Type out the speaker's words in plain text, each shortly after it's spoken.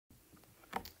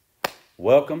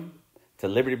welcome to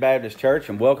Liberty Baptist Church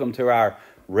and welcome to our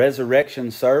resurrection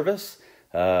service.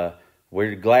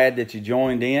 We're glad that you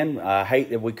joined in. I hate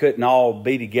that we couldn't all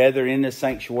be together in this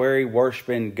sanctuary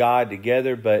worshiping God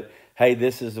together, but hey,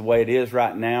 this is the way it is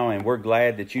right now, and we're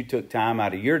glad that you took time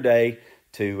out of your day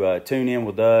to tune in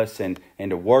with us and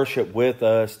to worship with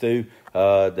us through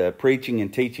the preaching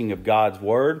and teaching of God's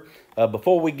Word.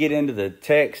 Before we get into the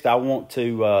text, I want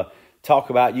to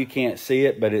talk about, you can't see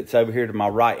it, but it's over here to my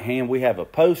right hand. We have a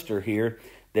poster here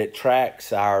that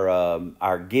tracks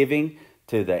our giving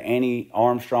to the Annie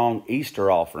Armstrong Easter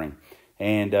offering.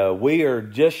 And we are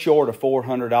just short of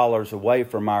 $400 away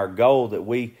from our goal that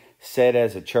we set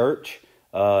as a church.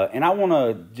 And I want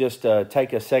to just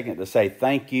take a second to say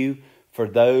thank you for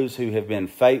those who have been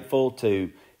faithful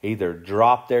to either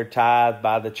drop their tithe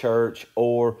by the church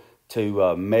or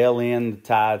to mail in the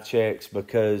tithe checks,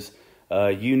 because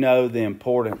you know the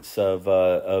importance of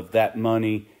that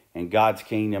money and God's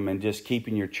kingdom and just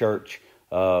keeping your church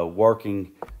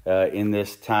working in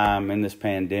this time, in this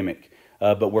pandemic.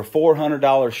 But we're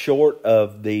 $400 short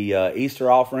of the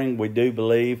Easter offering. We do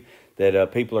believe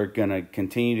that people are going to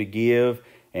continue to give,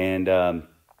 and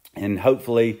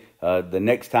hopefully the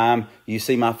next time you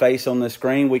see my face on the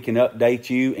screen, we can update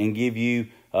you and give you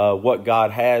what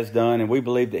God has done, and we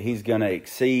believe that He's going to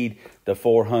exceed the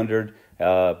 400,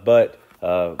 but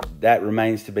that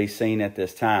remains to be seen at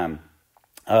this time.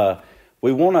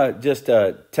 We want to just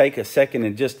take a second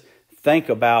and just think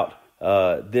about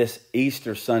this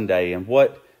Easter Sunday and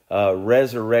what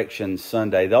Resurrection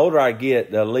Sunday. The older I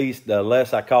get, the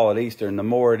less I call it Easter, and the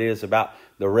more it is about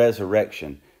the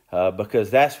resurrection, because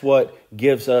that's what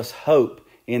gives us hope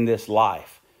in this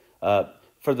life.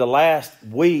 For the last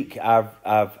week,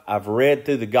 I've read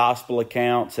through the gospel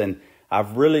accounts, and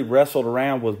I've really wrestled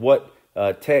around with what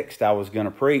text I was going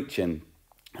to preach. And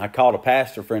I called a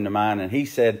pastor friend of mine, and he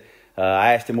said,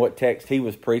 I asked him what text he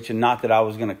was preaching. Not that I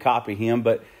was going to copy him,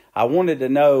 but I wanted to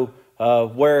know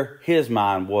where his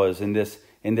mind was in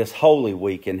this Holy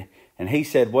Week. And he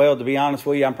said, well, to be honest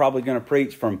with you, I'm probably going to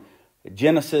preach from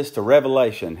Genesis to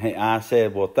Revelation. I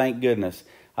said, well, thank goodness.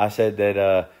 I said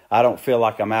that I don't feel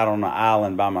like I'm out on an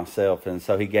island by myself. And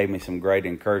so he gave me some great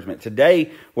encouragement.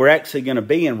 Today, we're actually going to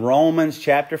be in Romans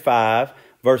chapter 5,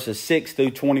 verses 6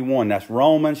 through 21. That's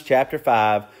Romans chapter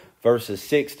 5, verses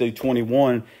 6 through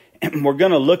 21. And we're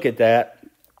going to look at that,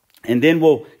 and then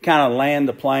we'll kind of land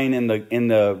the plane in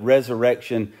the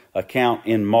resurrection account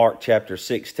in Mark chapter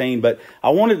 16. But I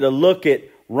wanted to look at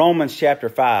Romans chapter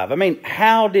 5. I mean,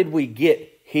 how did we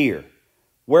get here,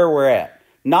 where we're at?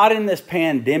 Not in this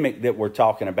pandemic that we're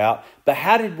talking about, but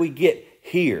how did we get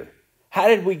here? How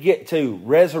did we get to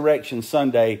Resurrection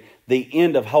Sunday, the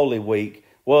end of Holy Week,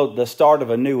 well, the start of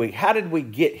a new week? How did we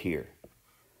get here?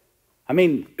 I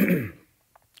mean,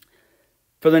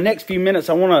 for the next few minutes,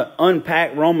 I want to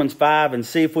unpack Romans 5 and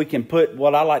see if we can put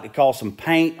what I like to call some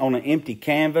paint on an empty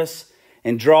canvas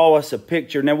and draw us a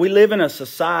picture. Now, we live in a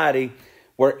society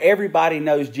where everybody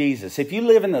knows Jesus. If you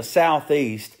live in the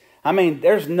Southeast, I mean,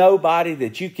 there's nobody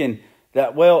that you can,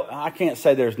 I can't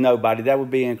say there's nobody. That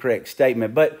would be an incorrect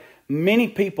statement. But many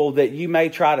people that you may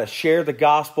try to share the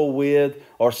gospel with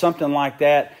or something like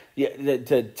that,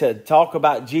 to talk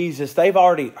about Jesus, they've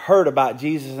already heard about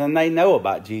Jesus and they know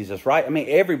about Jesus, right? I mean,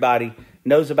 everybody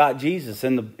knows about Jesus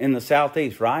in the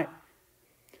Southeast, right?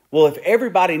 Well, if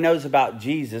everybody knows about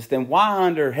Jesus, then why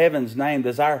under heaven's name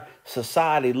does our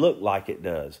society look like it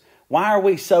does? Why are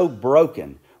we so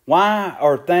broken? Why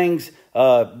are things?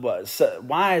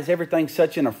 Why is everything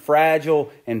such in a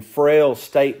fragile and frail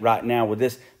state right now with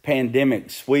this pandemic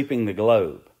sweeping the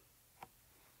globe?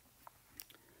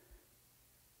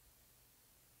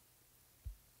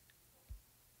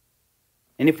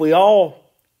 And if we all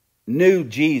knew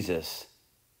Jesus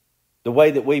the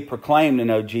way that we proclaim to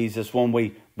know Jesus when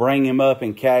we bring Him up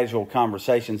in casual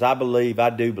conversations, I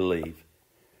do believe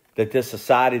that this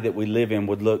society that we live in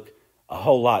would look a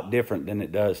whole lot different than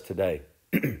it does today.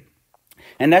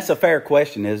 And that's a fair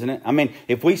question, isn't it? I mean,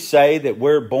 if we say that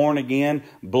we're born again,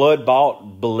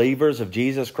 blood-bought believers of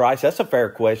Jesus Christ, that's a fair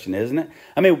question, isn't it?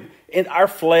 I mean, in our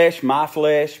flesh, my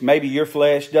flesh, maybe your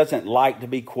flesh, doesn't like to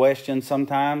be questioned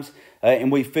sometimes.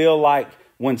 And we feel like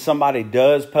when somebody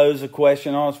does pose a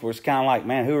question on us, we're just kind of like,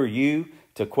 man, who are you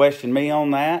to question me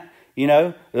on that? You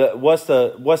know, what's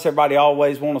everybody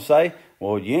always want to say?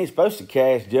 Well, you ain't supposed to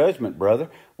cast judgment, brother.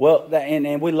 Well,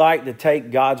 and we like to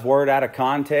take God's word out of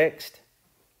context.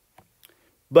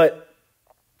 But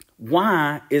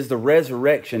why is the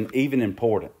resurrection even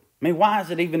important? I mean, why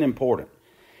is it even important?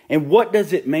 And what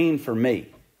does it mean for me?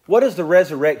 What does the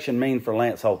resurrection mean for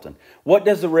Lance Holton? What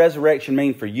does the resurrection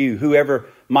mean for you, whoever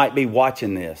might be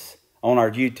watching this on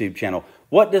our YouTube channel.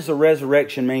 What does the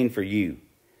resurrection mean for you?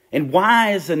 And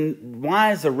why is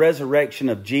the resurrection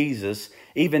of Jesus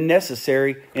even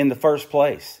necessary in the first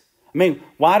place? I mean,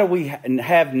 why do we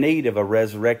have need of a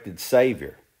resurrected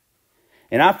Savior?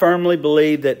 And I firmly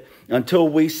believe that until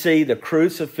we see the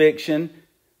crucifixion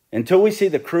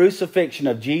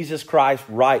of Jesus Christ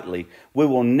rightly, we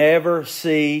will never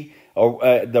see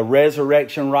the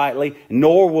resurrection rightly,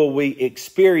 nor will we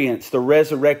experience the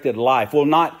resurrected life. We'll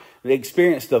not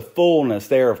experience the fullness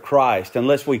there of Christ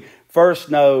unless we first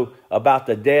know about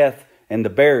the death and the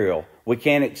burial. We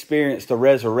can't experience the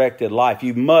resurrected life.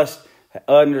 You must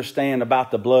understand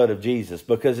about the blood of Jesus,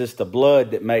 because it's the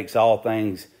blood that makes all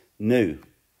things new.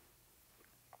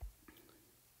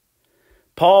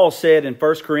 Paul said in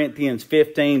 1 Corinthians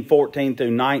 15, 14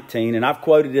 through 19, and I've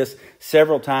quoted this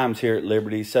several times here at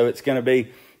Liberty, so it's going to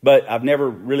be, but I've never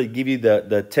really give you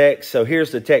the text. So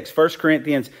here's the text, 1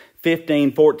 Corinthians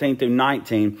 15, 14 through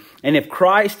 19. And if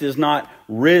Christ is not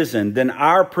risen, then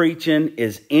our preaching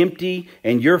is empty,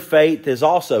 and your faith is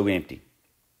also empty.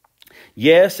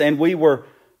 Yes, and we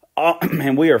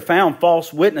are found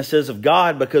false witnesses of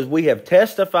God, because we have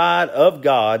testified of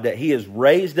God that He has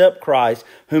raised up Christ,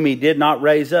 whom He did not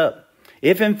raise up.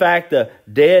 If in fact the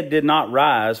dead did not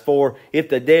rise, for if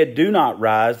the dead do not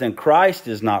rise, then Christ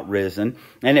is not risen.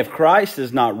 And if Christ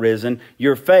is not risen,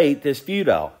 your faith is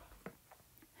futile,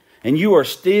 and you are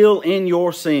still in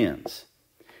your sins.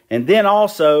 And then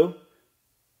also,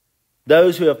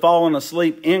 those who have fallen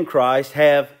asleep in Christ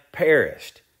have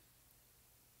perished.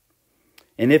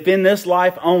 And if in this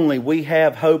life only we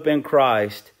have hope in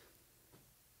Christ,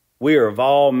 we are of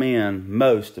all men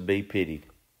most to be pitied.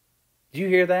 Did you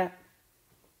hear that?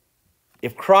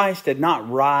 If Christ did not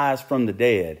rise from the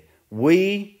dead,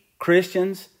 we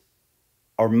Christians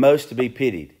are most to be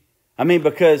pitied. I mean,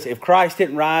 because if Christ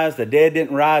didn't rise, the dead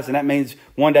didn't rise, and that means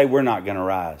one day we're not going to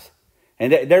rise.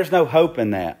 And there's no hope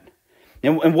in that.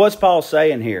 And what's Paul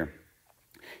saying here?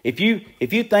 If you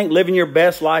think living your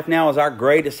best life now is our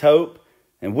greatest hope,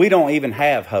 and we don't even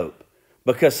have hope,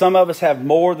 because some of us have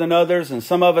more than others, and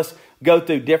some of us go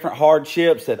through different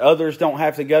hardships that others don't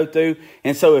have to go through.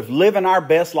 And so if living our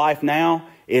best life now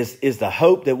is the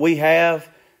hope that we have,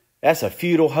 that's a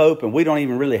futile hope, and we don't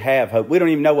even really have hope. We don't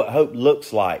even know what hope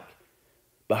looks like.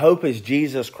 But hope is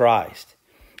Jesus Christ.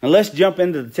 And let's jump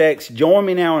into the text. Join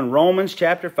me now in Romans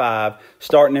chapter 5,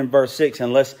 starting in verse 6,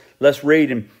 and let's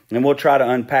read and we'll try to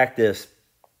unpack this.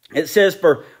 It says,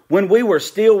 "For when we were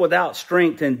still without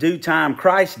strength, in due time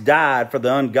Christ died for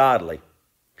the ungodly.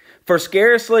 For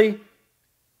scarcely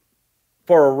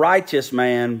for a righteous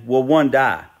man will one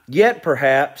die. Yet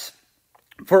perhaps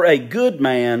for a good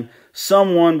man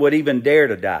someone would even dare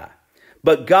to die.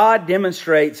 But God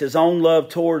demonstrates His own love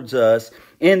towards us,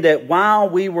 in that while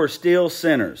we were still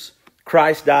sinners,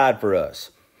 Christ died for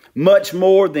us. Much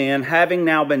more then, having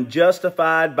now been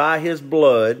justified by His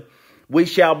blood, we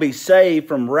shall be saved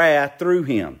from wrath through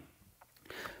Him.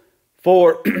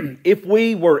 For if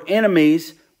we were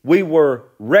enemies, we were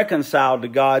reconciled to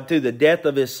God through the death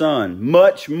of His Son.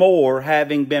 Much more,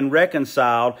 having been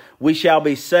reconciled, we shall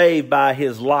be saved by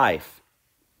His life.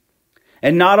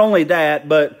 And not only that,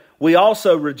 but we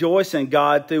also rejoice in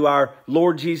God through our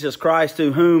Lord Jesus Christ,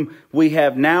 through whom we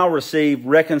have now received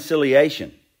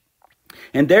reconciliation.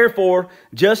 And therefore,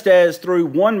 just as through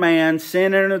one man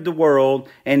sin entered the world,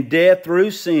 and death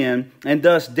through sin, and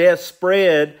thus death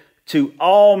spread to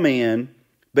all men,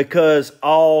 because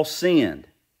all sinned.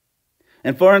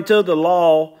 And for until the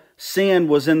law, sin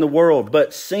was in the world,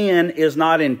 but sin is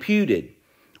not imputed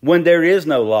when there is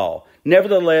no law.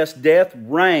 Nevertheless, death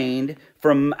reigned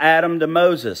from Adam to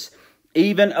Moses,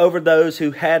 even over those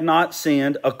who had not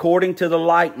sinned, according to the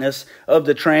likeness of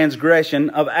the transgression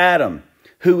of Adam,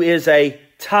 who is a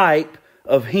type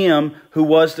of him who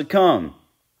was to come.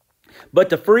 But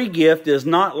the free gift is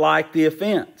not like the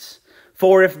offense.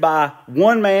 For if by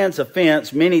one man's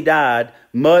offense many died,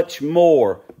 much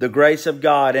more the grace of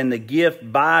God and the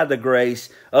gift by the grace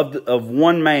of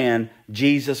one man,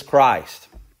 Jesus Christ,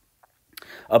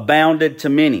 abounded to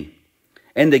many.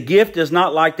 And the gift is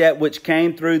not like that which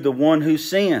came through the one who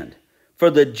sinned. For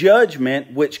the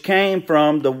judgment which came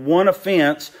from the one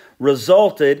offense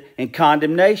resulted in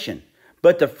condemnation.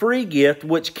 But the free gift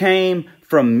which came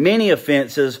from many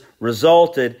offenses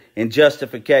resulted in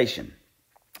justification.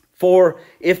 For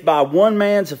if by one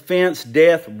man's offense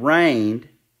death reigned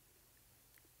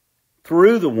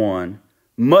through the one,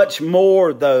 much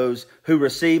more those who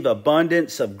receive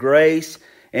abundance of grace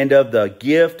and of the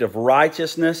gift of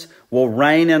righteousness will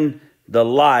reign in the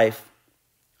life,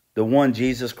 the one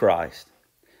Jesus Christ.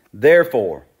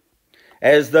 Therefore,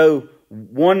 as though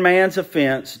one man's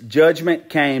offense, judgment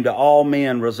came to all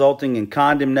men, resulting in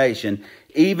condemnation.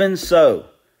 Even so,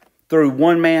 through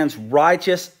one man's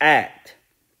righteous act,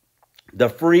 the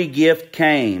free gift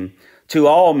came to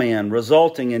all men,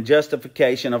 resulting in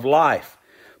justification of life.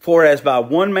 For as by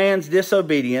one man's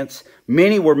disobedience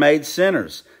many were made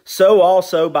sinners, so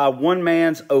also by one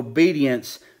man's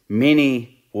obedience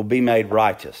many will be made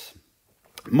righteous.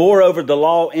 Moreover, the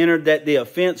law entered that the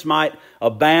offense might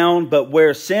abound, but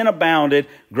where sin abounded,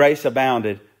 grace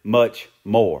abounded much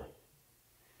more.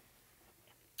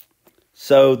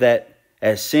 So that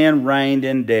as sin reigned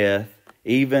in death,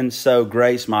 even so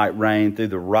grace might reign through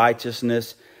the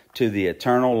righteousness to the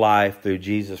eternal life through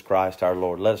Jesus Christ our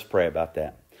Lord. Let us pray about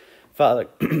that.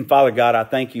 Father God, I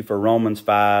thank you for Romans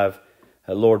 5,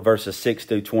 Lord, verses 6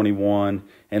 through 21.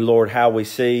 And Lord, how we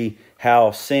see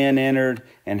how sin entered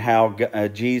and how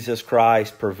Jesus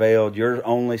Christ prevailed, your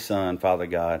only Son, Father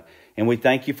God. And we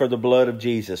thank you for the blood of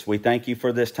Jesus. We thank you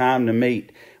for this time to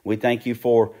meet. We thank you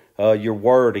for your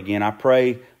word again. I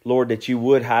pray, Lord, that you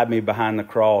would hide me behind the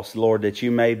cross. Lord, that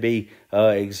you may be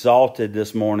exalted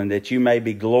this morning, that you may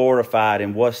be glorified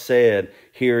in what's said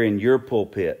here in your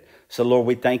pulpit. So, Lord,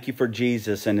 we thank you for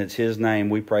Jesus, and it's his name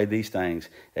we pray these things.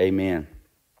 Amen.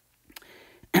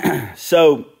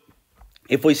 So,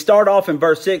 if we start off in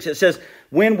verse 6, it says,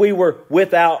 when we were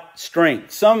without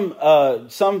strength. Some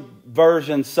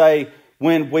versions say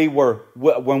when we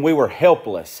were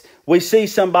helpless. We see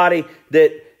somebody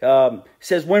that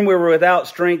says, when we were without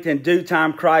strength, in due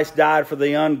time Christ died for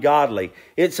the ungodly.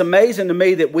 It's amazing to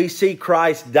me that we see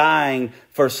Christ dying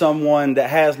for someone that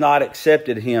has not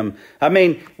accepted him. I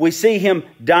mean, we see him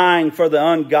dying for the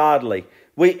ungodly.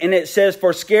 And it says,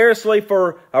 for scarcely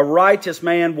for a righteous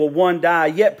man will one die,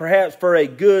 yet perhaps for a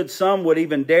good some would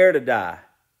even dare to die.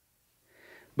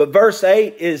 But verse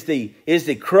 8 is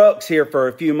the crux here for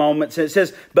a few moments. And it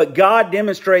says, but God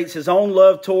demonstrates his own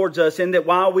love towards us in that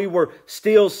while we were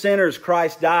still sinners,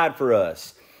 Christ died for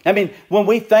us. I mean, when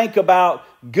we think about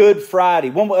Good Friday,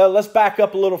 let's back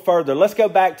up a little further. Let's go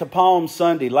back to Palm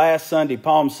Sunday, last Sunday,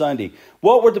 Palm Sunday.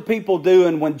 What were the people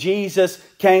doing when Jesus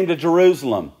came to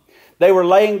Jerusalem? They were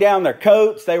laying down their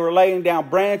coats. They were laying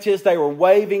down branches. They were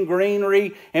waving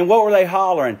greenery. And what were they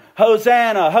hollering?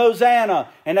 Hosanna, Hosanna.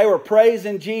 And they were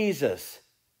praising Jesus.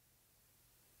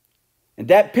 And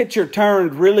that picture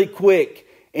turned really quick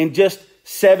in just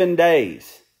 7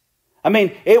 days. I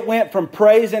mean, it went from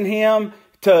praising him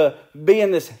to being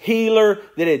this healer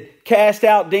that had cast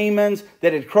out demons,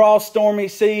 that had crossed stormy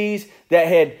seas, that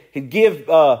had give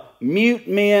mute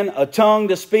men a tongue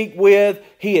to speak with.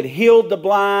 He had healed the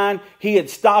blind. He had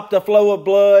stopped the flow of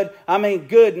blood. I mean,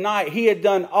 good night. He had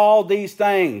done all these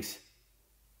things.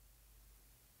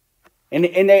 And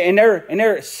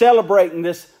they're celebrating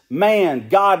this man,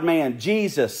 God-man,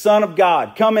 Jesus, Son of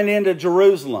God, coming into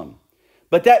Jerusalem.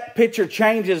 But that picture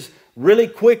changes really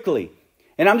quickly.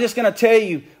 And I'm just going to tell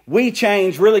you, we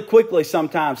change really quickly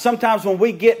sometimes. Sometimes when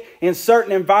we get in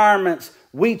certain environments,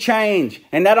 we change.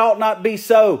 And that ought not be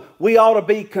so. We ought to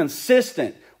be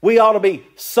consistent. We ought to be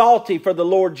salty for the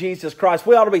Lord Jesus Christ.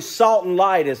 We ought to be salt and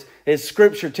light as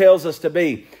Scripture tells us to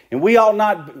be. And we ought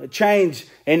not change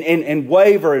and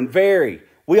waver and vary.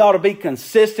 We ought to be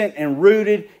consistent and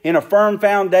rooted in a firm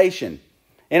foundation.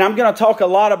 And I'm going to talk a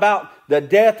lot about the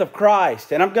death of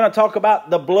Christ. And I'm going to talk about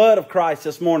the blood of Christ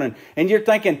this morning. And you're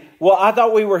thinking, well, I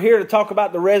thought we were here to talk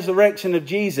about the resurrection of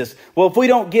Jesus. Well, if we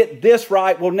don't get this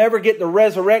right, we'll never get the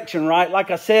resurrection right,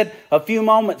 like I said a few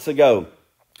moments ago.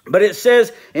 But it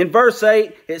says in verse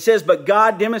 8, it says, but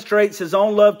God demonstrates his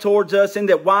own love towards us in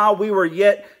that while we were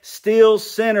yet still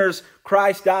sinners,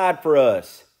 Christ died for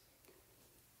us.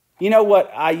 You know what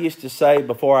I used to say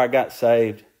before I got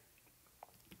saved?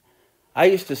 I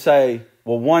used to say,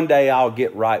 well, one day I'll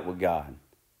get right with God.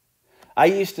 I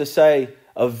used to say,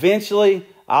 eventually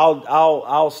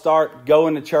I'll start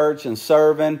going to church and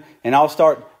serving, and I'll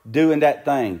start doing that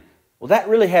thing. Well, that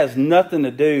really has nothing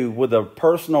to do with a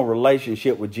personal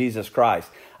relationship with Jesus Christ.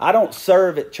 I don't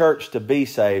serve at church to be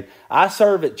saved. I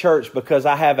serve at church because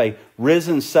I have a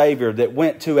risen Savior that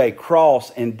went to a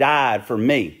cross and died for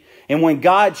me. And when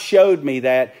God showed me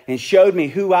that and showed me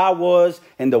who I was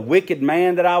and the wicked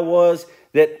man that I was,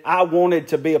 that I wanted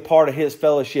to be a part of his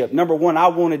fellowship. Number one, I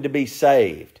wanted to be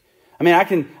saved. I mean,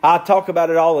 I talk about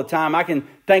it all the time. I can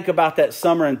think about that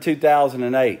summer in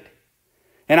 2008.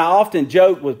 And I often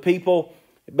joke with people,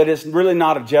 but it's really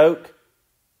not a joke.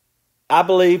 I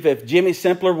believe if Jimmy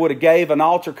Simpler would have gave an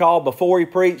altar call before he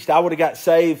preached, I would have got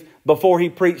saved before he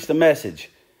preached the message.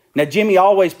 Now, Jimmy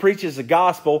always preaches the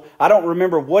gospel. I don't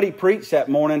remember what he preached that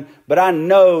morning, but I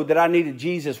know that I needed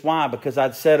Jesus. Why? Because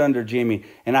I'd sat under Jimmy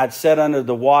and I'd sat under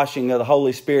the washing of the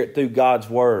Holy Spirit through God's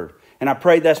Word. And I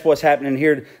pray that's what's happening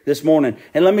here this morning.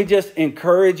 And let me just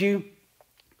encourage you.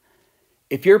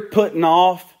 If you're putting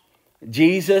off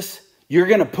Jesus, you're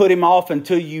going to put Him off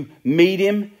until you meet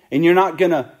Him. And you're not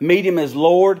going to meet Him as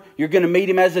Lord. You're going to meet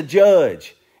Him as a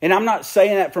judge. And I'm not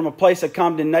saying that from a place of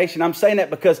condemnation. I'm saying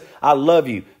that because I love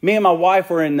you. Me and my wife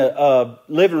were in the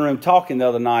living room talking the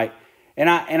other night. And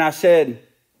I said,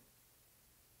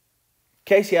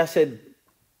 Casey, I said,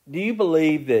 do you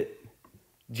believe that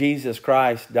Jesus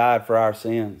Christ died for our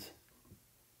sins?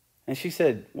 And she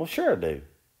said, well, sure I do.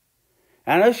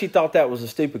 And I know she thought that was a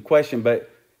stupid question, but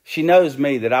she knows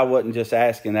me that I wasn't just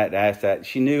asking that to ask that.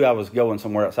 She knew I was going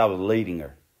somewhere else. I was leading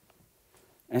her.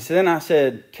 And so then I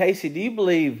said, Casey, do you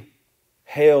believe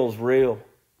hell's real?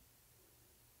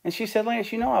 And she said,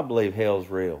 Lance, you know I believe hell's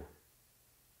real.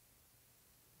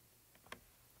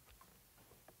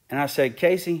 And I said,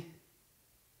 Casey,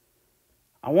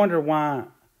 I wonder why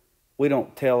we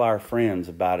don't tell our friends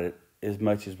about it as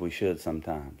much as we should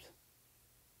sometimes.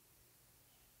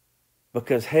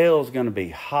 Because hell's going to be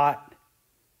hot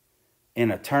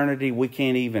in eternity we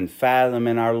can't even fathom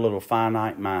in our little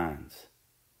finite minds.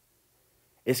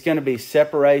 It's going to be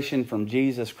separation from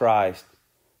Jesus Christ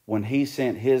when He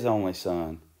sent His only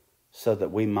Son so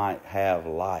that we might have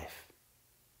life.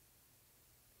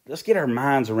 Let's get our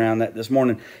minds around that this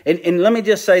morning. And let me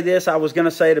just say this. I was going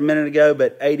to say it a minute ago,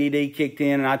 but ADD kicked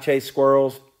in and I chased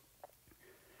squirrels.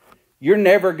 You're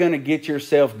never going to get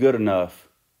yourself good enough.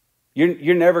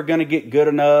 You're never going to get good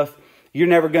enough. You're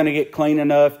never going to get clean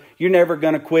enough. You're never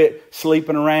going to quit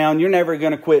sleeping around. You're never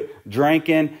going to quit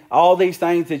drinking. All these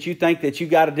things that you think that you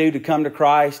got to do to come to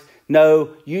Christ.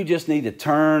 No, you just need to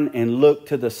turn and look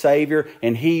to the Savior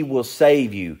and He will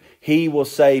save you. He will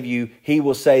save you. He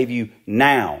will save you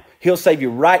now. He'll save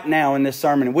you right now in this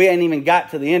sermon. And we ain't even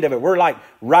got to the end of it. We're like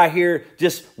right here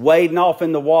just wading off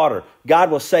in the water.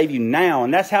 God will save you now.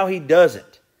 And that's how He does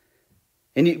it.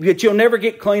 But you'll never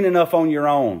get clean enough on your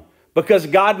own. Because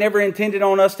God never intended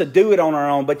on us to do it on our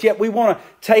own. But yet we want to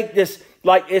take this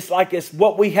like it's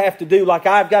what we have to do. Like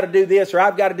I've got to do this or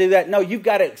I've got to do that. No, you've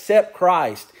got to accept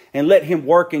Christ and let Him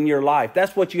work in your life.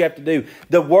 That's what you have to do.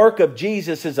 The work of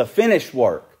Jesus is a finished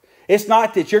work. It's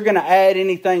not that you're going to add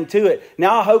anything to it.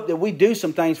 Now I hope that we do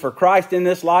some things for Christ in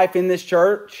this life, in this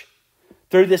church,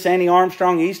 through this Annie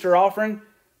Armstrong Easter offering.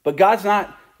 But God's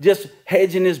not just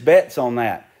hedging His bets on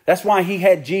that. That's why He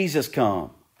had Jesus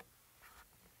come.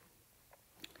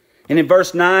 And in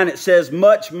verse 9 it says,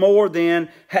 much more then,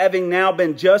 having now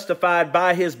been justified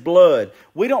by His blood.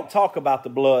 We don't talk about the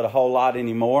blood a whole lot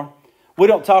anymore. We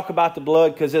don't talk about the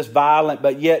blood because it's violent,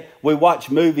 but yet we watch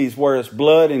movies where it's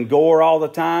blood and gore all the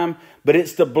time. But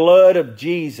it's the blood of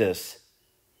Jesus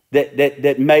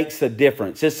that makes the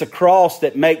difference. It's the cross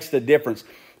that makes the difference.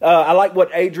 I like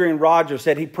what Adrian Rogers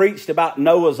said. He preached about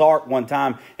Noah's Ark one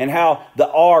time and how the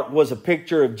ark was a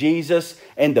picture of Jesus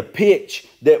and the pitch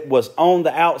that was on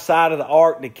the outside of the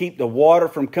ark to keep the water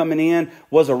from coming in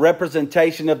was a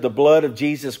representation of the blood of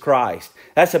Jesus Christ.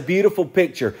 That's a beautiful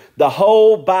picture. The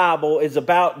whole Bible is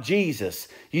about Jesus.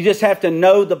 You just have to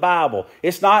know the Bible.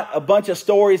 It's not a bunch of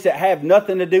stories that have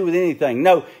nothing to do with anything.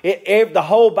 No, the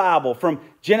whole Bible from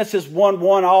Genesis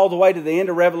 1:1 all the way to the end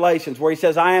of Revelations where He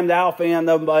says, I am the Alpha and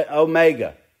the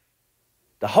Omega.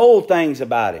 The whole thing's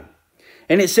about Him.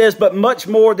 And it says, but much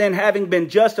more than having been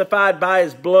justified by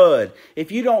His blood.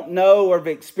 If you don't know or have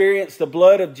experienced the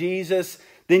blood of Jesus,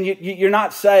 then you're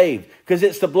not saved. Because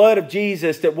it's the blood of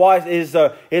Jesus that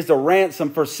is the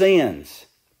ransom for sins.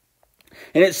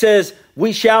 And it says,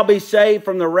 we shall be saved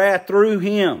from the wrath through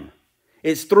Him.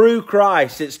 It's through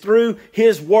Christ. It's through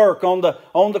His work on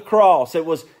the cross. It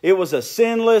was a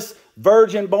sinless,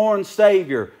 virgin-born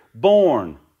Savior,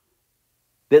 born,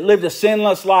 that lived a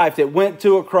sinless life, that went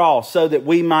to a cross so that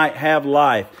we might have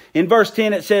life. In verse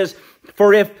 10 it says,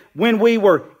 for if when we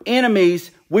were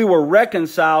enemies, we were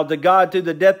reconciled to God through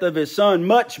the death of His Son,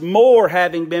 much more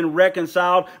having been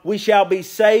reconciled, we shall be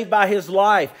saved by His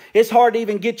life. It's hard to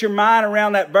even get your mind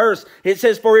around that verse. It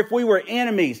says, for if we were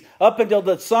enemies, up until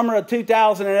the summer of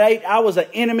 2008, I was an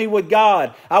enemy with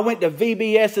God. I went to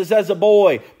VBS's as a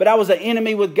boy, but I was an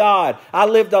enemy with God. I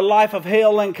lived a life of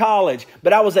hell in college,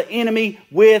 but I was an enemy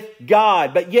with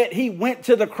God. But yet He went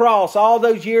to the cross all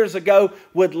those years ago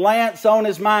with Lance on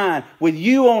His mind, with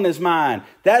you on his mind.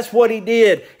 That's what he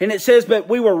did. And it says, but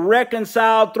we were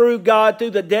reconciled through God through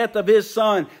the death of his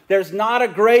Son. There's not a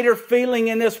greater feeling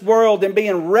in this world than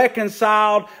being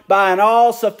reconciled by an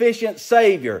all-sufficient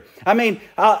Savior. I mean,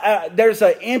 there's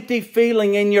an empty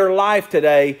feeling in your life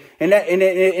today. And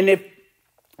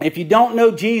if you don't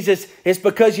know Jesus, it's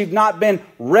because you've not been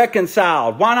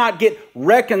reconciled. Why not get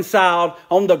reconciled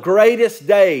on the greatest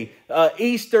day,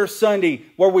 Easter Sunday,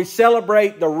 where we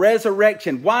celebrate the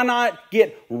resurrection? Why not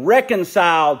get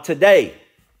reconciled today?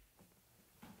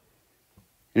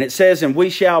 And it says, and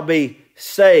we shall be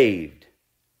saved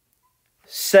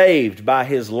by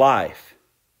his life.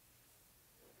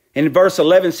 And verse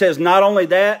 11 says, not only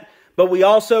that, but we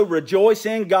also rejoice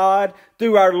in God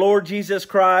through our Lord Jesus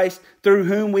Christ, through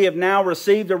whom we have now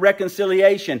received a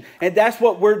reconciliation. And that's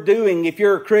what we're doing. If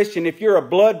you're a Christian, if you're a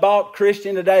blood-bought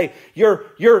Christian today, you're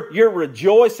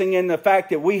rejoicing in the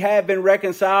fact that we have been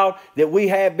reconciled, that we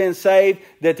have been saved,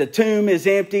 that the tomb is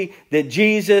empty, that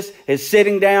Jesus is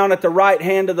sitting down at the right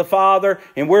hand of the Father,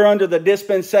 and we're under the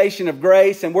dispensation of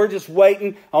grace, and we're just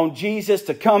waiting on Jesus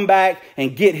to come back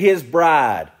and get his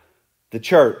bride, the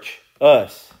church,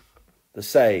 us, the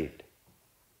saved.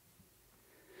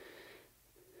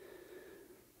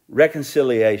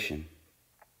 Reconciliation.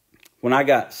 When I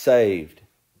got saved,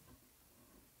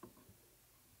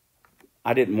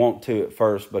 I didn't want to at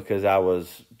first because I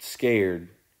was scared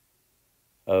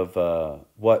of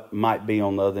what might be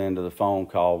on the other end of the phone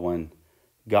call when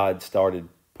God started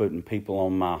putting people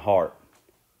on my heart.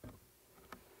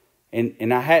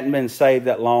 And I hadn't been saved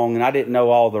that long, and I didn't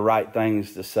know all the right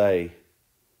things to say.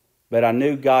 But I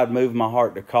knew God moved my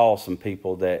heart to call some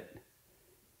people that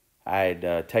I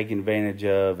had taken advantage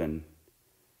of and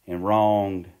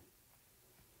wronged.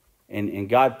 And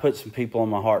God put some people on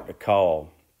my heart to call.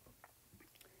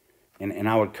 And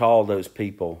I would call those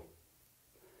people.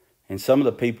 And some of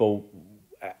the people,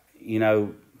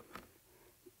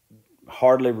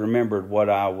 hardly remembered what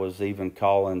I was even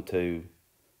calling to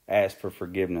ask for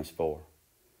forgiveness for.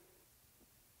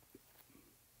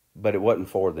 But it wasn't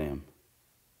for them.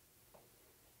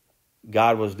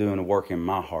 God was doing a work in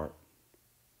my heart.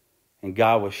 And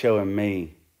God was showing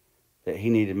me that he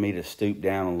needed me to stoop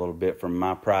down a little bit from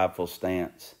my prideful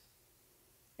stance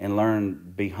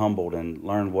and be humbled and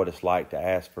learn what it's like to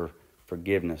ask for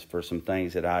forgiveness for some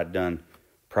things that I had done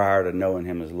prior to knowing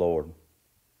him as Lord.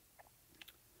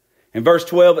 In verse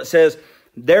 12 it says,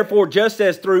 therefore just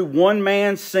as through one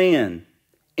man's sin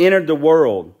entered the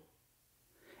world,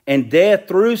 and death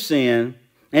through sin,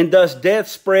 and thus death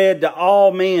spread to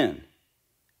all men,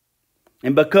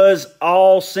 and because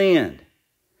all sinned.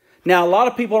 Now, a lot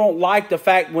of people don't like the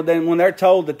fact when they're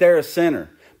told that they're a sinner.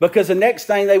 Because the next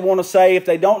thing they want to say, if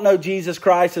they don't know Jesus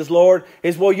Christ as Lord,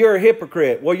 is, well, you're a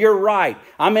hypocrite. Well, you're right.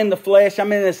 I'm in the flesh.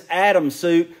 I'm in this Adam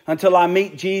suit until I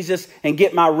meet Jesus and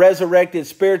get my resurrected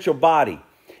spiritual body.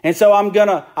 And so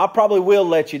I probably will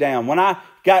let you down. When I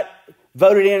got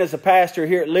voted in as a pastor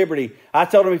here at Liberty, I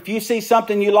told them, if you see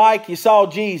something you like, you saw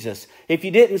Jesus.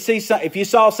 If you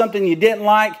saw something you didn't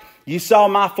like, you saw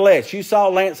my flesh. You saw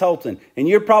Lance Holton. And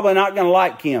you're probably not going to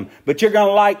like him. But you're going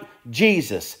to like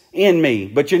Jesus in me.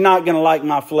 But you're not going to like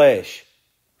my flesh.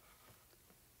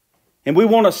 And we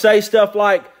want to say stuff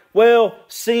like, well,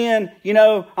 sin,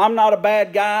 I'm not a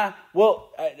bad guy.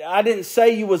 Well, I didn't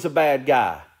say you was a bad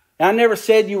guy. I never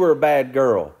said you were a bad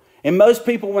girl. And most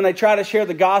people, when they try to share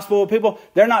the gospel with people,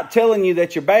 they're not telling you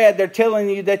that you're bad. They're telling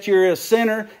you that you're a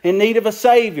sinner in need of a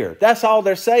Savior. That's all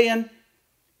they're saying.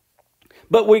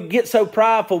 But we get so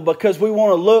prideful because we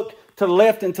want to look to the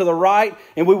left and to the right,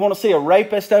 and we want to see a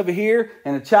rapist over here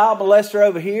and a child molester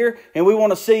over here, and we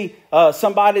want to see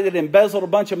somebody that embezzled a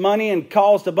bunch of money and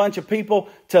caused a bunch of people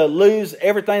to lose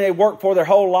everything they worked for their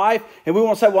whole life. And we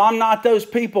want to say, well, I'm not those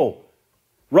people.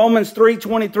 Romans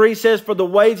 3:23 says, for the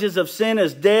wages of sin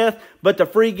is death, but the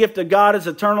free gift of God is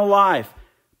eternal life.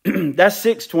 That's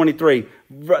 6:23.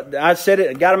 I said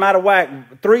it, got them out of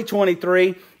whack.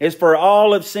 3:23 is for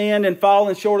all have sinned and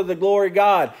fallen short of the glory of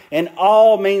God. And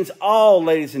all means all,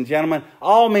 ladies and gentlemen.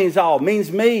 All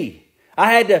means me.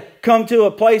 I had to come to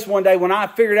a place one day when I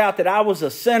figured out that I was a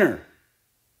sinner.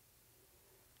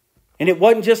 And it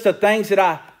wasn't just the things that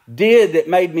I did that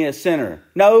made me a sinner.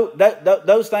 No,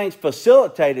 those things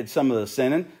facilitated some of the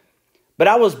sinning. But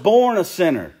I was born a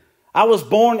sinner. I was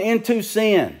born into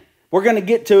sin. We're going to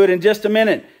get to it in just a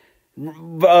minute.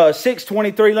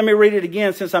 6:23, let me read it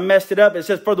again since I messed it up. It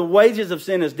says, for the wages of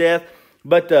sin is death,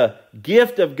 but the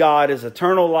gift of God is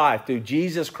eternal life through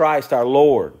Jesus Christ our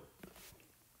Lord.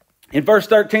 In verse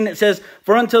 13 it says,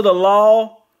 for until the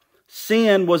law,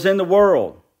 sin was in the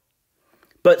world.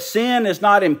 But sin is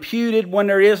not imputed when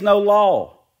there is no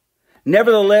law.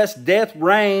 Nevertheless, death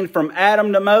reigned from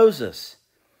Adam to Moses.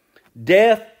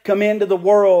 Death come into the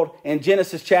world in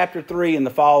Genesis chapter 3 in the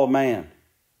fall of man.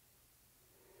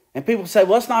 And people say,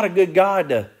 well, it's not a good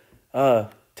God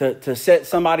to set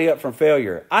somebody up for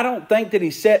failure. I don't think that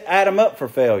he set Adam up for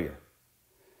failure.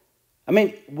 I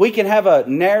mean, we can have a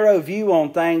narrow view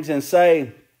on things and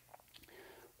say,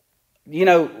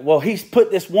 well, he's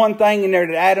put this one thing in there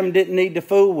that Adam didn't need to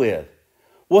fool with.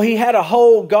 Well, he had a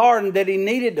whole garden that he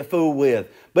needed to fool with.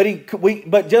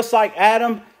 But just like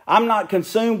Adam, I'm not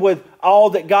consumed with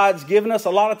all that God's given us. A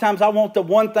lot of times I want the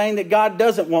one thing that God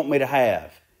doesn't want me to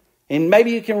have. And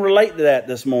maybe you can relate to that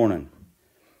this morning.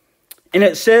 And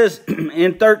it says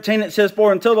in 13, it says,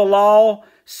 for until the law,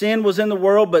 sin was in the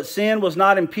world, but sin was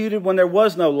not imputed when there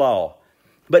was no law.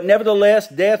 But nevertheless,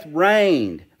 death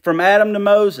reigned from Adam to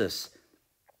Moses.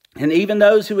 And even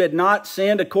those who had not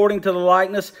sinned according to the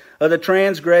likeness of the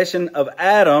transgression of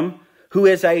Adam, who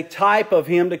is a type of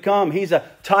him to come. He's a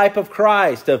type of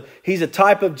Christ. He's a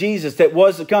type of Jesus that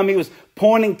was to come. He was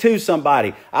pointing to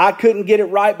somebody. I couldn't get it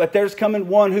right, but there's coming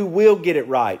one who will get it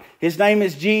right. His name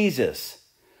is Jesus.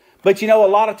 But a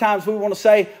lot of times we want to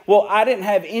say, well, I didn't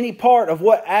have any part of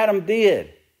what Adam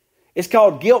did. It's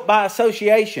called guilt by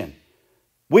association.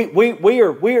 We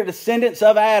are descendants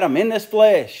of Adam in this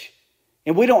flesh.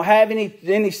 And we don't have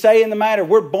any say in the matter.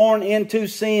 We're born into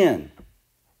sin.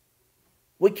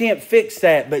 We can't fix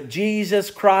that, but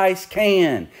Jesus Christ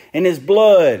can. And his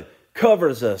blood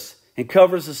covers us and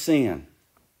covers the sin.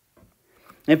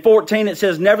 In 14 it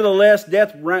says, nevertheless,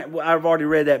 death reigned. I've already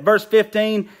read that. Verse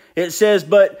 15, it says,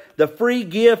 but the free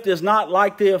gift is not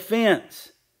like the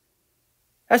offense.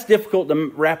 That's difficult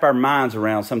to wrap our minds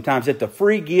around sometimes, that the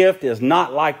free gift is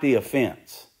not like the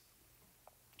offense.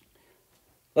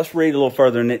 Let's read a little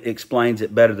further and it explains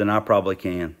it better than I probably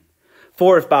can.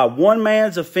 For if by one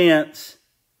man's offense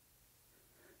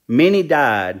many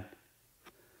died,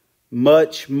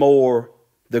 much more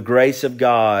the grace of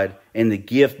God and the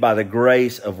gift by the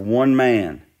grace of one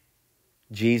man,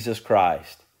 Jesus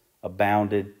Christ,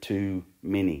 abounded to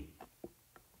many.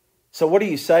 So what are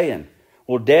you saying?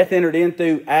 Well, death entered in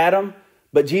through Adam,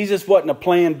 but Jesus wasn't a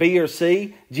plan B or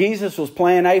C. Jesus was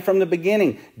plan A from the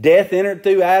beginning. Death entered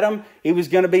through Adam. He was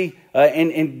going to be,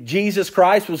 and Jesus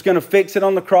Christ was going to fix it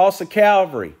on the cross of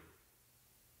Calvary.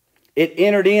 It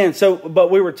entered in. But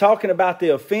we were talking about the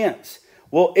offense.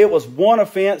 Well, it was one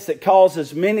offense that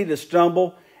causes many to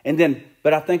stumble.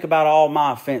 But I think about all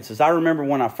my offenses. I remember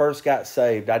when I first got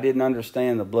saved, I didn't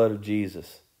understand the blood of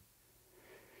Jesus.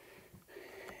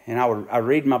 And I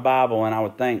read my Bible and I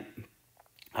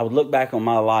would look back on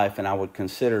my life and I would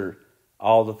consider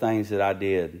all the things that I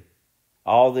did,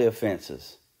 all the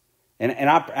offenses. And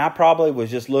I probably was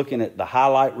just looking at the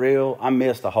highlight reel. I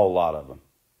missed a whole lot of them.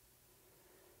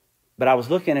 But I was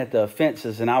looking at the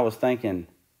offenses and I was thinking,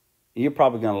 you're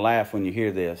probably going to laugh when you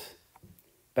hear this,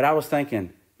 but I was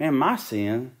thinking, man, my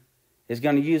sin is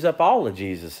going to use up all of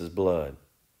Jesus' blood.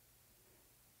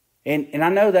 And I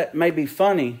know that may be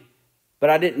funny, but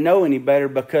I didn't know any better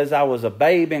because I was a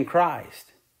babe in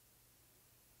Christ.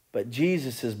 But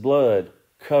Jesus' blood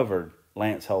covered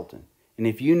Lance Holton. And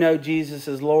if you know Jesus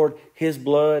as Lord, his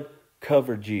blood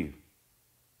covered you.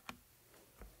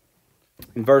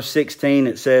 In verse 16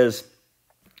 it says,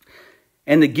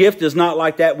 and the gift is not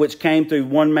like that which came through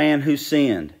one man who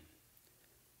sinned.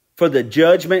 For the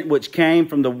judgment which came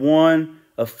from the one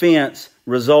offense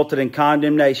resulted in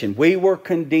condemnation. We were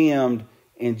condemned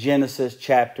in Genesis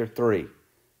chapter 3.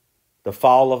 The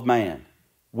fall of man.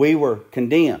 We were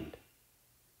condemned.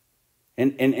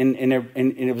 And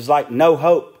it was like no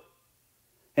hope.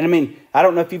 And I mean, I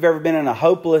don't know if you've ever been in a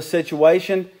hopeless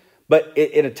situation, but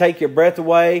it'll take your breath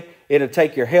away. It'll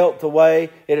take your health away.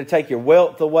 It'll take your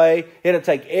wealth away. It'll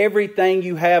take everything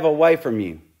you have away from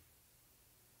you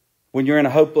when you're in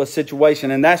a hopeless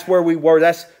situation. And that's where we were.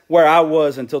 That's where I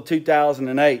was until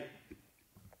 2008.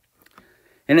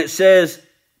 And it says,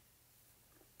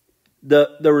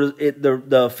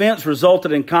 the offense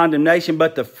resulted in condemnation,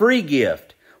 but the free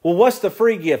gift. Well, what's the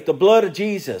free gift? The blood of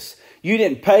Jesus. You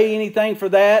didn't pay anything for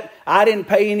that. I didn't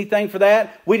pay anything for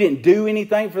that. We didn't do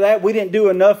anything for that. We didn't do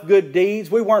enough good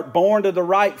deeds. We weren't born to the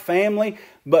right family.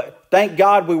 But thank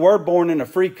God we were born in a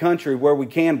free country where we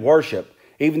can worship.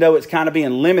 Even though it's kind of being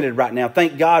limited right now.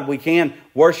 Thank God we can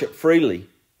worship freely.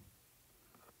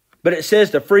 But it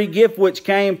says the free gift which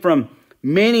came from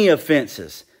many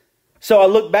offenses. So I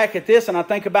look back at this and I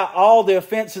think about all the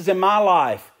offenses in my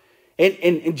life.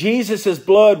 And Jesus'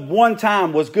 blood one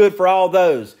time was good for all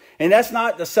those. And that's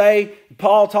not to say,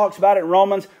 Paul talks about it in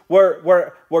Romans,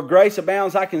 where grace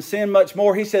abounds, I can sin much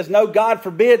more. He says, no, God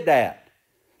forbid that.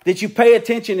 That you pay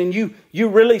attention and you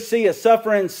really see a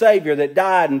suffering Savior that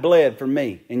died and bled for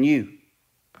me and you.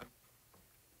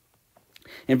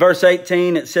 In verse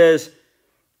 18 it says,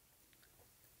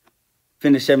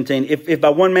 finish 17, if by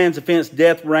one man's offense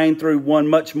death reigned through one,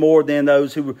 much more than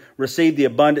those who receive the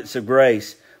abundance of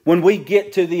grace. When we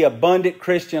get to the abundant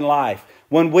Christian life,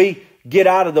 when we get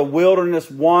out of the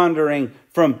wilderness wandering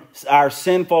from our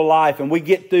sinful life and we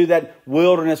get through that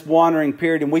wilderness wandering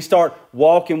period and we start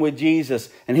walking with Jesus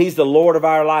and He's the Lord of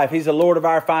our life. He's the Lord of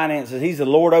our finances. He's the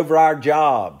Lord over our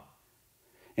job.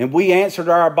 And we answer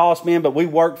to our boss men, but we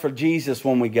work for Jesus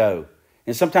when we go.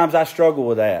 And sometimes I struggle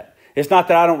with that. It's not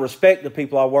that I don't respect the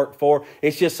people I work for.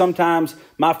 It's just sometimes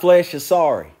my flesh is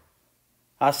sorry.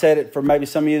 I said it for maybe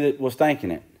some of you that was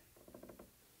thinking it.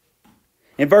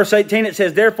 In verse 18 it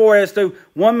says, therefore as through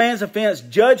one man's offense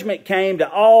judgment came to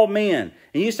all men.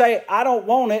 And you say, I don't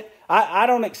want it. I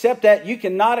don't accept that. You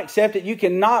cannot accept it. You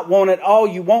cannot want it all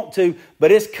you want to,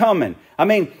 but it's coming. I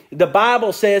mean, the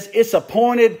Bible says it's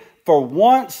appointed for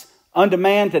once unto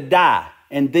man to die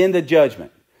and then the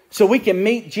judgment. So we can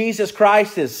meet Jesus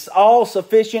Christ as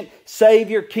all-sufficient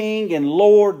Savior, King, and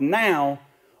Lord now,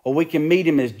 or we can meet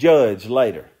Him as judge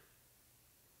later.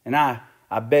 And I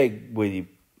beg with you,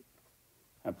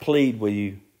 I plead with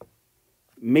you,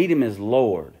 meet Him as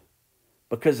Lord.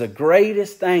 Because the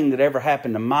greatest thing that ever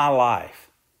happened to my life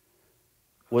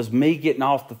was me getting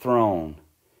off the throne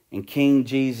and King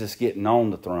Jesus getting on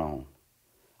the throne.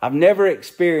 I've never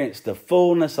experienced the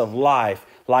fullness of life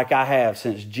like I have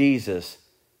since Jesus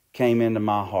came into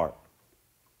my heart.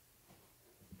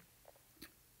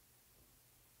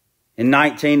 In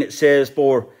 19 it says,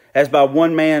 for as by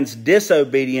one man's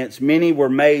disobedience many were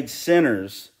made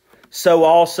sinners, so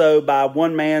also by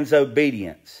one man's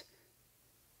obedience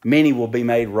many will be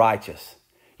made righteous.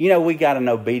 You know, we got an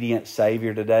obedient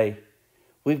Savior today.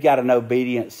 We've got an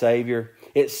obedient Savior.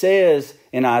 It says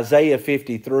in Isaiah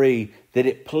 53 that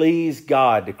it pleased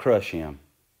God to crush Him.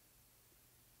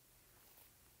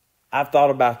 I've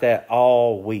thought about that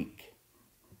all week.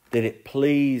 That it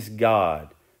pleased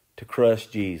God to crush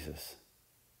Jesus.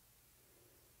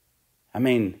 I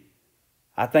mean,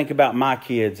 I think about my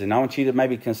kids, and I want you to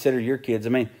maybe consider your kids. I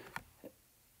mean,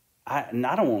 I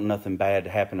don't want nothing bad to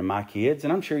happen to my kids,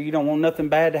 and I'm sure you don't want nothing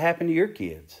bad to happen to your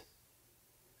kids.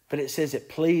 But it says it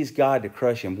pleased God to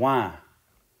crush Him. Why?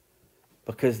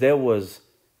 Because there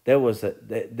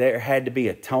had to be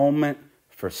atonement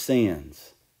for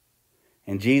sins.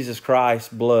 And Jesus Christ's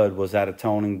blood was that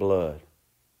atoning blood.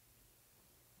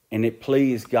 And it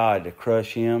pleased God to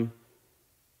crush Him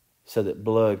so that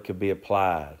blood could be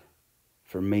applied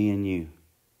for me and you.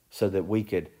 So that we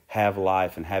could have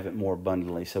life and have it more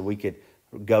abundantly. So we could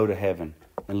go to heaven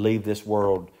and leave this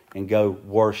world and go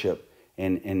worship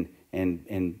and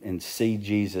see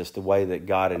Jesus the way that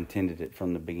God intended it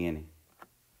from the beginning.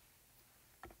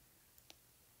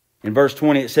 In verse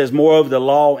 20 it says, moreover the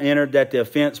law entered that the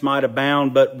offense might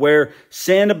abound, but where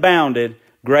sin abounded,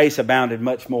 grace abounded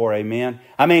much more. Amen.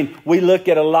 I mean, we look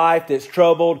at a life that's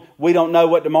troubled. We don't know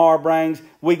what tomorrow brings.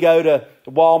 We go to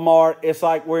Walmart. It's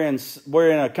like we're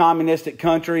in a communistic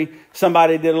country.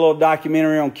 Somebody did a little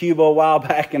documentary on Cuba a while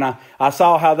back, and I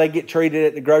saw how they get treated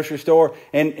at the grocery store.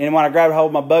 And when I grabbed hold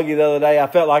of my buggy the other day, I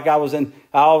felt like all of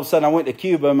a sudden I went to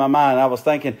Cuba in my mind. I was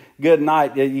thinking, good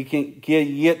night. You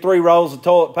get 3 rolls of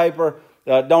toilet paper.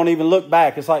 Don't even look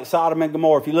back. It's like Sodom and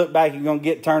Gomorrah. If you look back, you're going to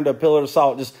get turned to a pillar of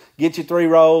salt. Just get your 3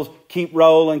 rolls, keep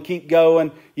rolling, keep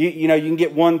going. You know, you can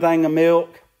get 1 thing of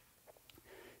milk.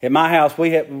 At my house,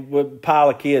 we have a pile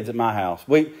of kids at my house.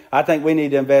 I think we need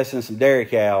to invest in some dairy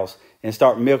cows and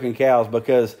start milking cows,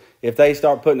 because if they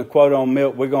start putting a quota on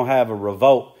milk, we're going to have a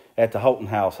revolt at the Holton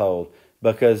household,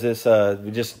 because it's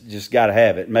we just got to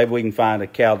have it. Maybe we can find a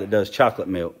cow that does chocolate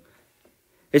milk.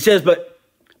 It says, but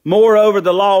moreover,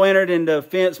 the law entered and the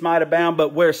offense might abound,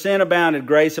 but where sin abounded,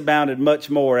 grace abounded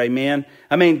much more. Amen.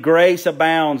 I mean, grace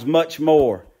abounds much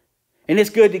more. And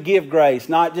it's good to give grace,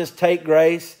 not just take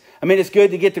grace. I mean, it's good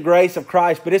to get the grace of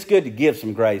Christ, but it's good to give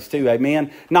some grace too.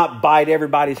 Amen. Not bite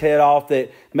everybody's head off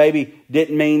that maybe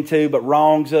didn't mean to, but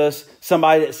wrongs us.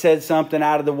 Somebody that said something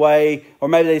out of the way, or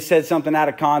maybe they said something out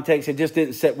of context. It just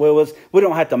didn't sit with us. We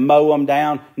don't have to mow them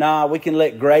down. Nah, we can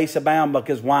let grace abound,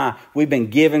 because why? We've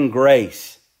been given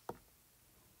grace.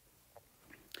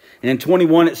 And in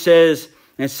 21 it says,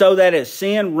 and so that as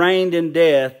sin reigned in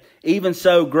death, even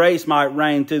so grace might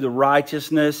reign through the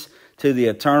righteousness to the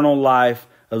eternal life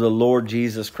of the Lord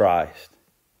Jesus Christ.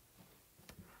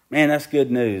 Man, that's good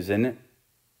news, isn't it?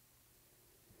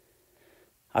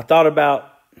 I thought about,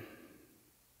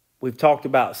 we've talked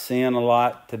about sin a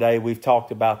lot today. We've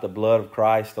talked about the blood of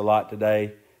Christ a lot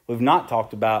today. we've not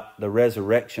talked about the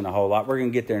resurrection a whole lot. We're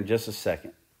going to get there in just a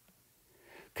second.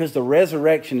 Because the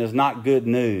resurrection is not good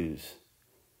news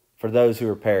for those who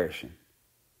are perishing.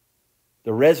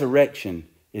 The resurrection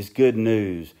is good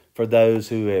news for those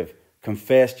who have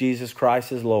confessed Jesus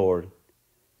Christ as Lord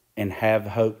and have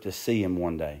hope to see Him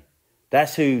one day.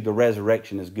 That's who the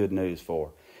resurrection is good news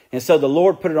for. And so the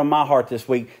Lord put it on my heart this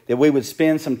week that we would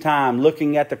spend some time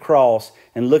looking at the cross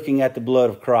and looking at the blood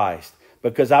of Christ,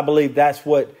 because I believe that's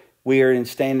what we are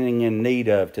standing in need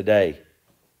of today.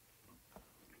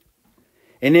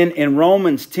 And then in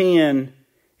Romans 10,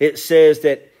 it says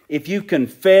that if you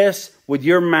confess with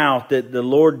your mouth that the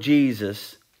Lord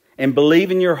Jesus and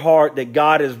believe in your heart that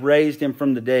God has raised Him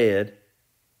from the dead,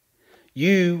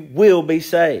 you will be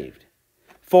saved.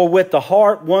 For with the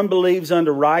heart one believes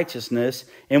unto righteousness,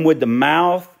 and with the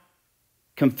mouth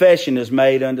confession is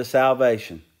made unto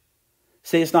salvation.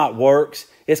 See, it's not works,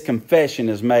 it's confession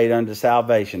is made unto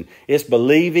salvation. It's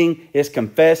believing, it's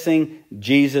confessing,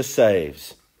 Jesus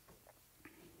saves.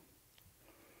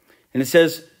 And it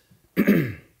says,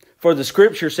 for the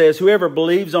Scripture says, whoever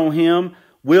believes on Him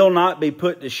will not be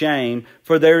put to shame,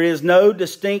 for there is no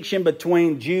distinction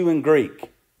between Jew and Greek.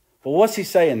 Well, what's he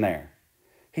saying there?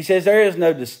 He says there is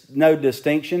no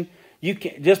distinction. You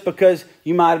can't, just because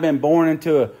you might have been born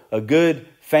into a good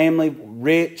family,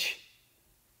 rich,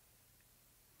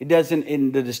 it doesn't,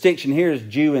 and the distinction here is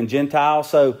Jew and Gentile.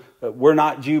 So we're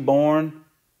not Jew born,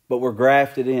 but we're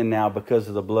grafted in now because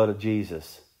of the blood of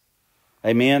Jesus.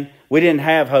 Amen. We didn't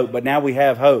have hope, but now we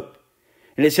have hope.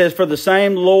 And it says, for the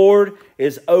same Lord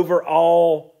is over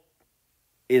all,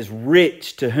 is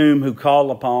rich to whom who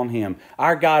call upon Him.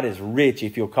 Our God is rich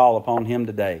if you'll call upon Him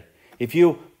today. If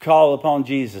you'll call upon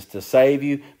Jesus to save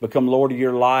you, become Lord of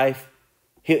your life,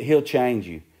 He'll change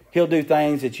you. He'll do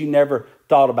things that you never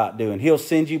thought about doing. He'll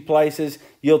send you places.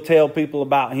 You'll tell people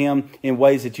about Him in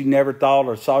ways that you never thought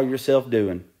or saw yourself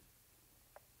doing.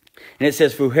 And it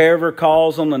says, for whoever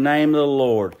calls on the name of the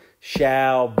Lord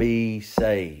shall be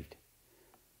saved.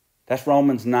 That's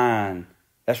Romans 9.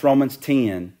 That's Romans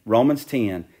 10. Romans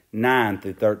 10, 9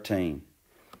 through 13.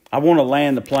 I want to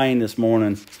land the plane this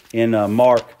morning in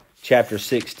Mark chapter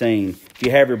 16. If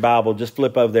you have your Bible, just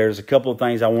flip over there. There's a couple of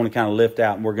things I want to kind of lift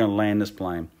out, and we're going to land this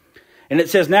plane. And it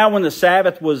says, now when the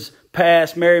Sabbath was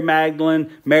past, Mary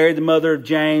Magdalene, Mary the mother of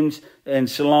James, and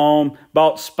Salome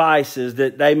bought spices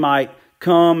that they might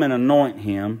come and anoint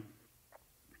Him.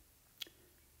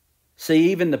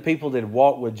 See, even the people that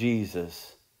walked with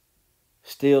Jesus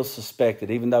still suspected,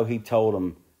 even though He told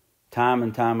them time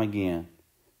and time again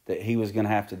that He was going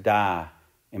to have to die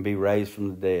and be raised from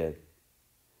the dead,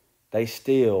 they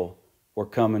still were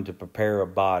coming to prepare a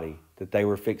body that they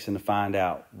were fixing to find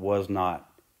out was not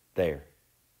there.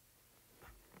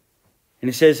 And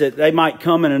it says that they might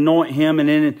come and anoint Him. And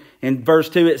then in verse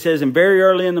 2 it says, and very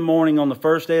early in the morning on the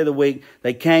first day of the week,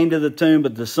 they came to the tomb,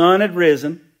 but the sun had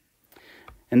risen.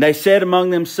 And they said among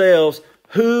themselves,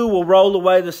 who will roll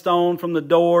away the stone from the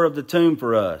door of the tomb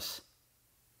for us?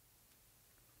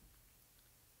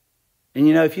 And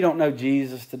you know, if you don't know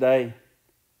Jesus today,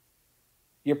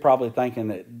 you're probably thinking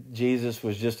that Jesus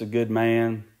was just a good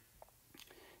man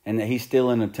and that He's still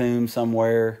in a tomb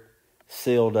somewhere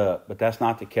sealed up. But that's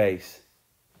not the case.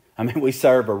 I mean, we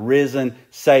serve a risen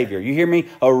Savior. You hear me?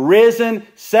 A risen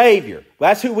Savior.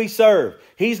 That's who we serve.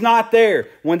 He's not there.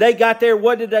 When they got there,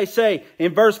 what did they say?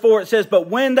 In verse 4 it says, but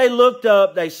when they looked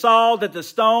up, they saw that the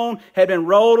stone had been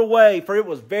rolled away, for it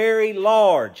was very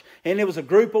large. And it was a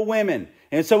group of women.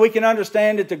 And so we can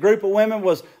understand that the group of women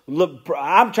was, look,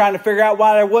 I'm trying to figure out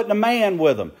why there wasn't a man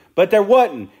with them. But there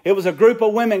wasn't. It was a group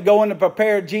of women going to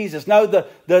prepare Jesus. No, the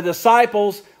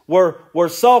disciples were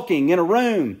sulking in a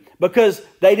room because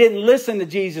they didn't listen to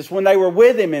Jesus when they were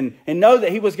with Him and know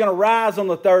that He was going to rise on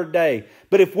the third day.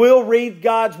 But if we'll read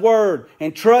God's Word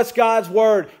and trust God's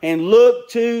Word and look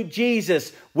to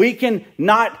Jesus, we can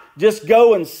not just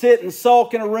go and sit and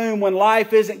sulk in a room when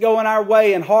life isn't going our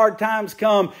way and hard times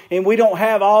come and we don't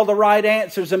have all the right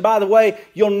answers. And by the way,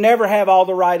 you'll never have all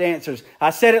the right answers. I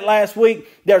said it last week.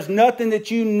 There's nothing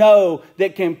that you know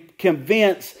that can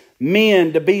convince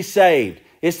men to be saved.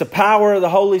 It's the power of the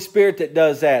Holy Spirit that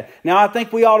does that. Now, I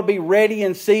think we ought to be ready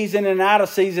in season and out of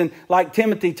season like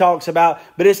Timothy talks about,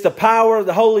 but it's the power of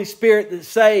the Holy Spirit that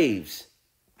saves.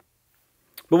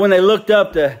 But when they looked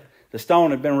up, the stone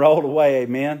had been rolled away,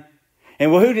 amen?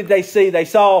 And well, who did they see? They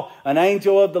saw an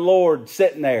angel of the Lord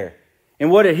sitting there. And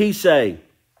what did he say?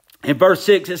 In verse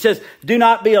 6, it says, do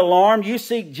not be alarmed. You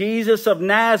seek Jesus of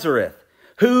Nazareth,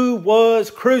 who was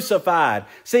crucified.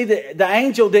 See, the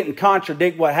angel didn't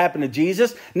contradict what happened to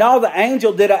Jesus. No, the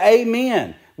angel did an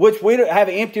amen. which we have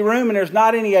an empty room and there's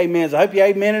not any amens. I hope you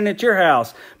amening at your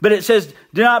house. But it says,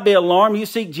 do not be alarmed. You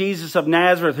seek Jesus of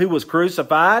Nazareth who was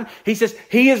crucified. He says,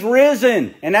 he is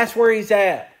risen. And that's where he's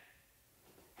at.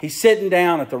 He's sitting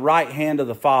down at the right hand of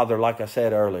the Father, like I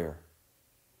said earlier.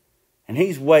 And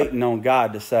he's waiting on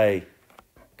God to say,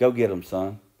 go get him,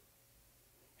 son.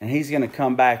 And he's going to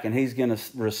come back and he's going to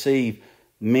receive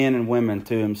men and women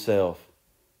to himself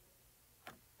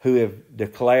who have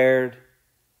declared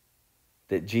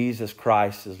that Jesus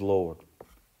Christ is Lord.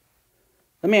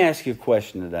 Let me ask you a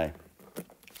question today.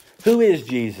 Who is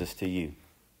Jesus to you?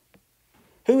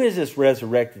 Who is this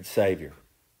resurrected Savior?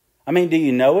 I mean, do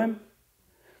you know him?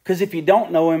 Because if you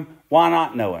don't know him, why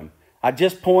not know him? I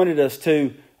just pointed us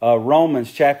to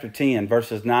Romans chapter 10,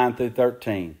 verses 9 through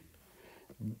 13.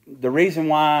 The reason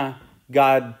why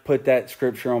God put that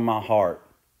scripture on my heart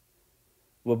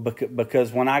was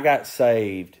because when I got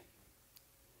saved,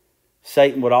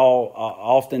 Satan would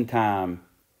oftentimes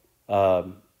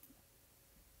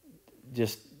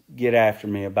just get after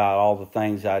me about all the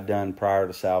things I'd done prior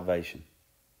to salvation.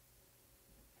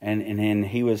 And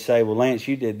he would say, well, Lance,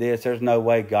 you did this. There's no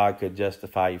way God could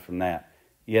justify you from that.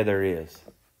 Yeah, there is.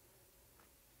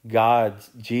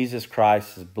 Jesus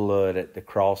Christ's blood at the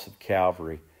cross of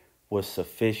Calvary was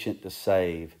sufficient to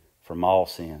save from all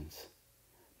sins.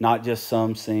 Not just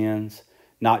some sins,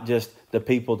 not just the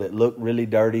people that look really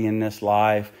dirty in this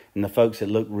life and the folks that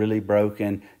look really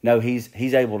broken. No, he's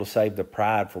able to save the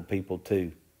prideful people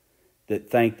too,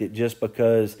 that think that just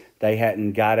because they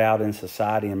hadn't got out in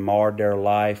society and marred their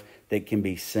life that can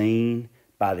be seen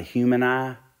by the human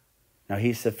eye. No,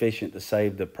 he's sufficient to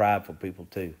save the prideful people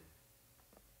too.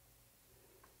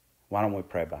 Why don't we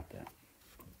pray about that?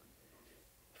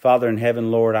 Father in heaven,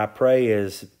 Lord, I pray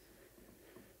as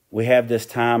we have this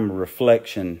time of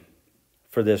reflection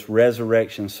for this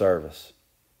resurrection service,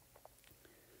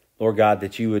 Lord God,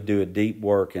 that you would do a deep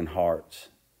work in hearts.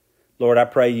 Lord, I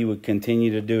pray you would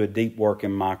continue to do a deep work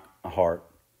in my heart.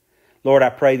 Lord, I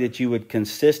pray that you would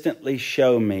consistently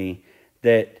show me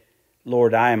that,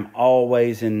 Lord, I am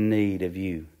always in need of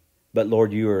you. But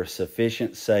Lord, you are a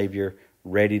sufficient Savior,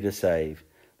 ready to save.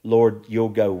 Lord, you'll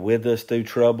go with us through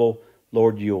trouble.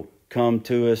 Lord, you'll come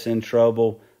to us in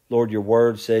trouble. Lord, your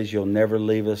word says you'll never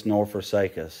leave us nor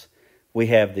forsake us. We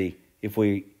have the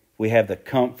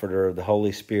comforter of the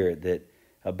Holy Spirit that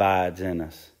abides in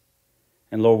us.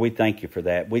 And Lord, we thank you for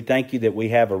that. We thank you that we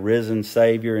have a risen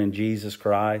Savior in Jesus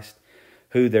Christ,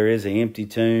 who there is an empty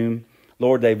tomb.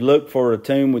 Lord, they've looked for a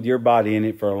tomb with your body in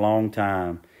it for a long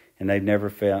time, and they've never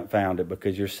found it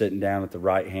because you're sitting down at the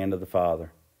right hand of the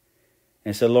Father.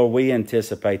 And so, Lord, we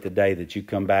anticipate the day that you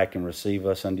come back and receive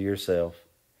us unto yourself.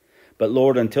 But,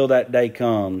 Lord, until that day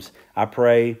comes, I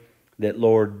pray that,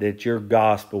 Lord, that your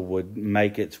gospel would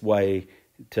make its way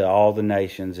to all the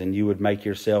nations and you would make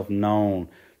yourself known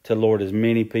to, Lord, as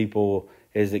many people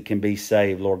as it can be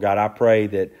saved. Lord God, I pray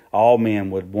that all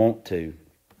men would want to.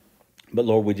 But,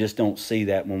 Lord, we just don't see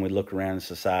that when we look around in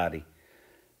society.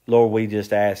 Lord, we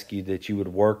just ask you that you would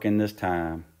work in this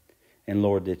time. And,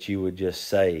 Lord, that you would just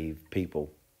save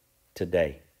people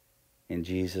today. In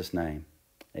Jesus' name,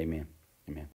 amen. Amen.